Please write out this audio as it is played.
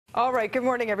All right, good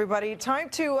morning, everybody. Time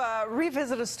to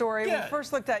revisit a story we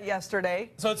first looked at yesterday.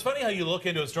 So it's funny how you look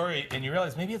into a story and you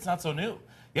realize maybe it's not so new.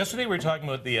 Yesterday we were talking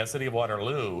about the city of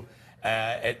Waterloo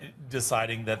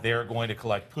deciding that they're going to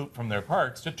collect poop from their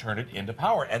parks to turn it into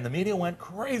power. And the media went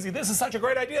crazy. This is such a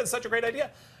great idea. It's such a great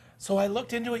idea. So I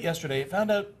looked into it yesterday,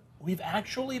 found out we've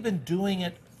actually been doing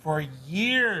it for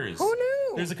years. Who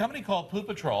knew? There's a company called Poop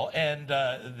Patrol, and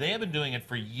they have been doing it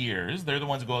for years. They're the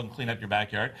ones who go out and clean up your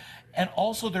backyard. And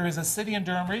also there is a city in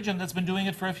Durham region that's been doing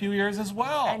it for a few years as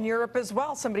well. And Europe as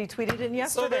well. Somebody tweeted in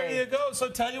yesterday. So there you go. So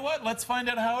tell you what, let's find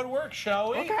out how it works,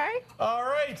 shall we? Okay. All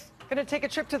right. Gonna take a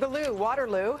trip to the loo,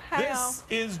 Waterloo. This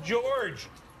is George,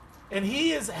 and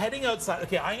he is heading outside.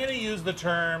 Okay, I'm gonna use the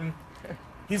term,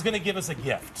 he's gonna give us a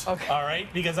gift. Okay. All right,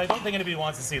 because I don't think anybody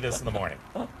wants to see this in the morning.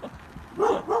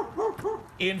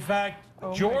 In fact,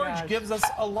 George gives us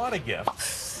a lot of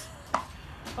gifts.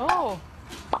 Oh,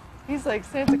 he's like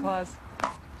Santa Claus.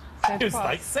 He's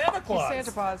like Santa Claus. He's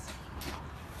Santa Claus.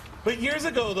 But years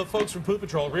ago, the folks from Poop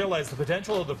Patrol realized the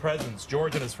potential of the presents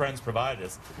George and his friends provided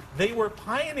us. They were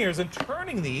pioneers in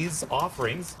turning these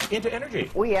offerings into energy.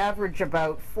 We average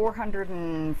about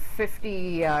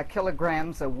 450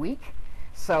 kilograms a week.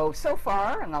 So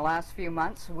far, in the last few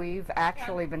months, we've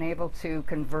actually been able to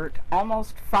convert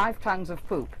almost 5 tons of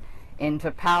poop into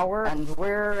power, and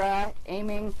we're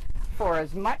aiming for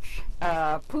as much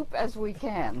poop as we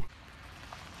can.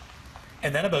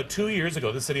 And then about 2 years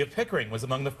ago, the city of Pickering was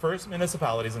among the first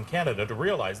municipalities in Canada to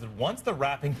realize that once the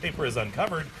wrapping paper is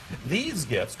uncovered, these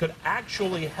gifts could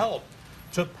actually help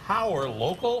to power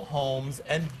local homes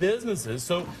and businesses.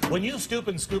 So when you stoop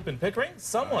and scoop in Pickering,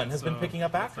 someone has been picking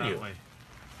up after you.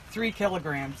 3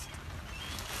 kilograms.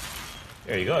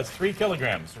 There you go. It's 3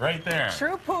 kilograms right there.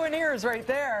 True pioneers right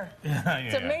there. Yeah,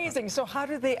 it's amazing. So how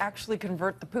do they actually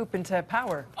convert the poop into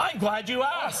power? I'm glad you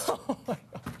asked.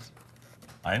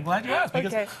 I'm glad you asked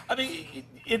because, I mean,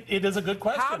 it is a good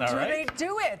question, How all right? do they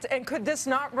do it? And could this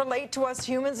not relate to us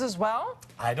humans as well?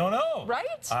 I don't know.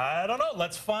 Right? I don't know.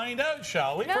 Let's find out,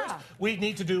 shall we? Yeah. First, we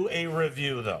need to do a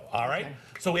review, though, all right?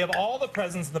 So we have all the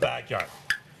presents in the backyard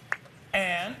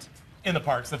and in the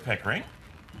parks of Pickering.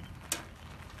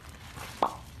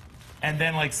 And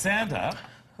then, like Santa,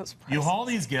 you haul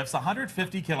these gifts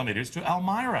 150 kilometers to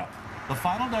Elmira. The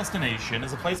final destination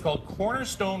is a place called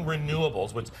Cornerstone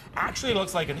Renewables, which actually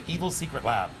looks like an evil secret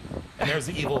lab. And there's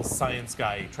the evil science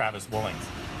guy, Travis Wollings.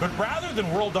 But rather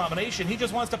than world domination, he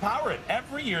just wants to power it.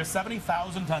 Every year,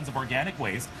 70,000 tons of organic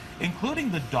waste,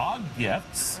 including the dog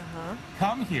gifts,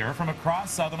 come here from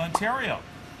across southern Ontario.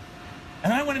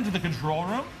 And I went into the control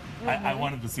room. I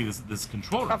wanted to see this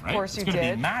control room, Of course you did. It's going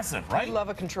to be massive, right? I love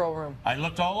a control room. I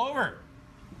looked all over.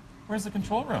 Where's the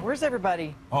control room? Where's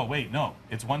everybody? Oh, wait, no.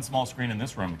 It's one small screen in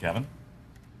this room, Kevin.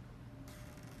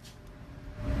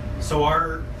 So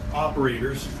our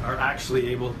operators are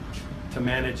actually able to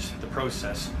manage the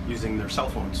process using their cell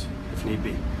phones, if need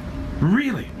be.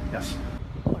 Really? Yes.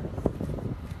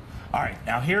 All right,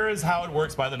 now here is how it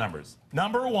works by the numbers.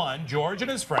 Number 1, George and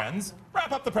his friends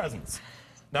wrap up the presents.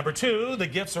 Number 2, the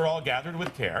gifts are all gathered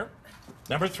with care.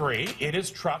 Number 3, it is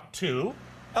trucked to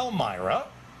Elmira.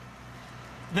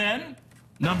 Then,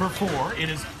 number 4, it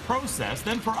is processed.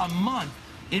 Then for a month,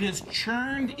 it is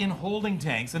churned in holding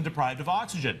tanks and deprived of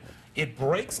oxygen. It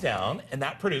breaks down, and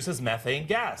that produces methane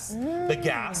gas. The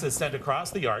gas is sent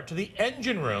across the yard to the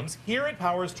engine rooms. Here it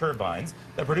powers turbines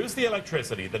that produce the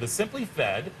electricity that is simply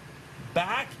fed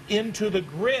back into the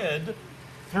grid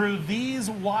through these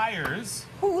wires.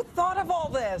 Who thought of all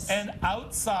this? And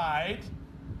outside,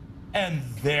 and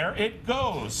there it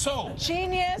goes. So,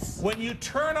 genius. When you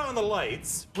turn on the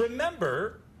lights,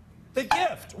 remember the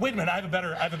gift. Wait a minute, I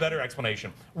have a better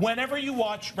explanation. Whenever you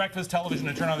watch breakfast television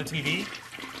and turn on the TV,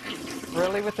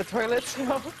 really, with the toilets?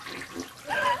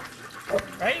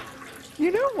 right?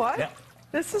 You know what? Yeah.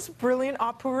 This is brilliant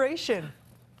operation.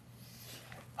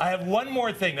 I have one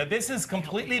more thing. Now, this is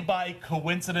completely by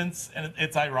coincidence, and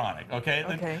it's ironic, okay?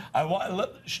 Okay. I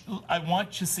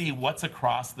want to see what's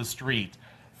across the street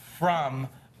from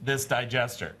this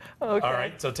digester. Okay. All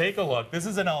right, so take a look. This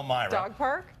is in Elmira. Dog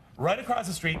park? Right across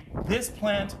the street, this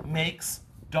plant makes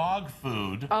dog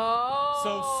food. Oh.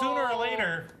 So sooner or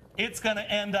later, it's going to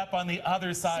end up on the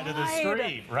other side of the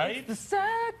street, right? It's the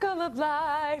circle of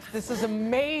life. This is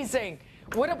amazing.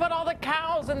 What about all the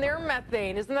cows and their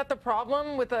methane? Isn't that the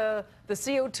problem with the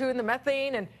CO2 and the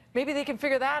methane? And maybe they can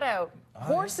figure that out.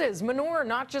 Horses, manure,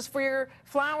 not just for your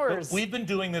flowers. But we've been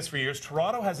doing this for years.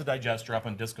 Toronto has a digester up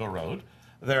on Disco Road.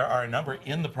 There are a number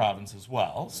in the province as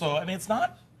well. So, I mean, it's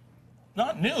not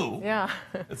new. Yeah.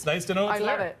 It's nice to know it's I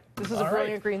love there. it. This is a All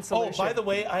brilliant right. green solution. Oh, by the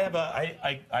way,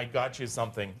 I got you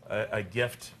something, a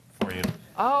gift for you.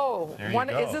 Oh, There you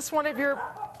go. is this one of your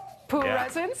poo Yeah.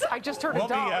 resins? I just heard We'll a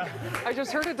be, dog. I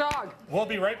just heard a dog. We'll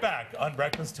be right back on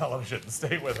Breakfast Television.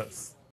 Stay with us.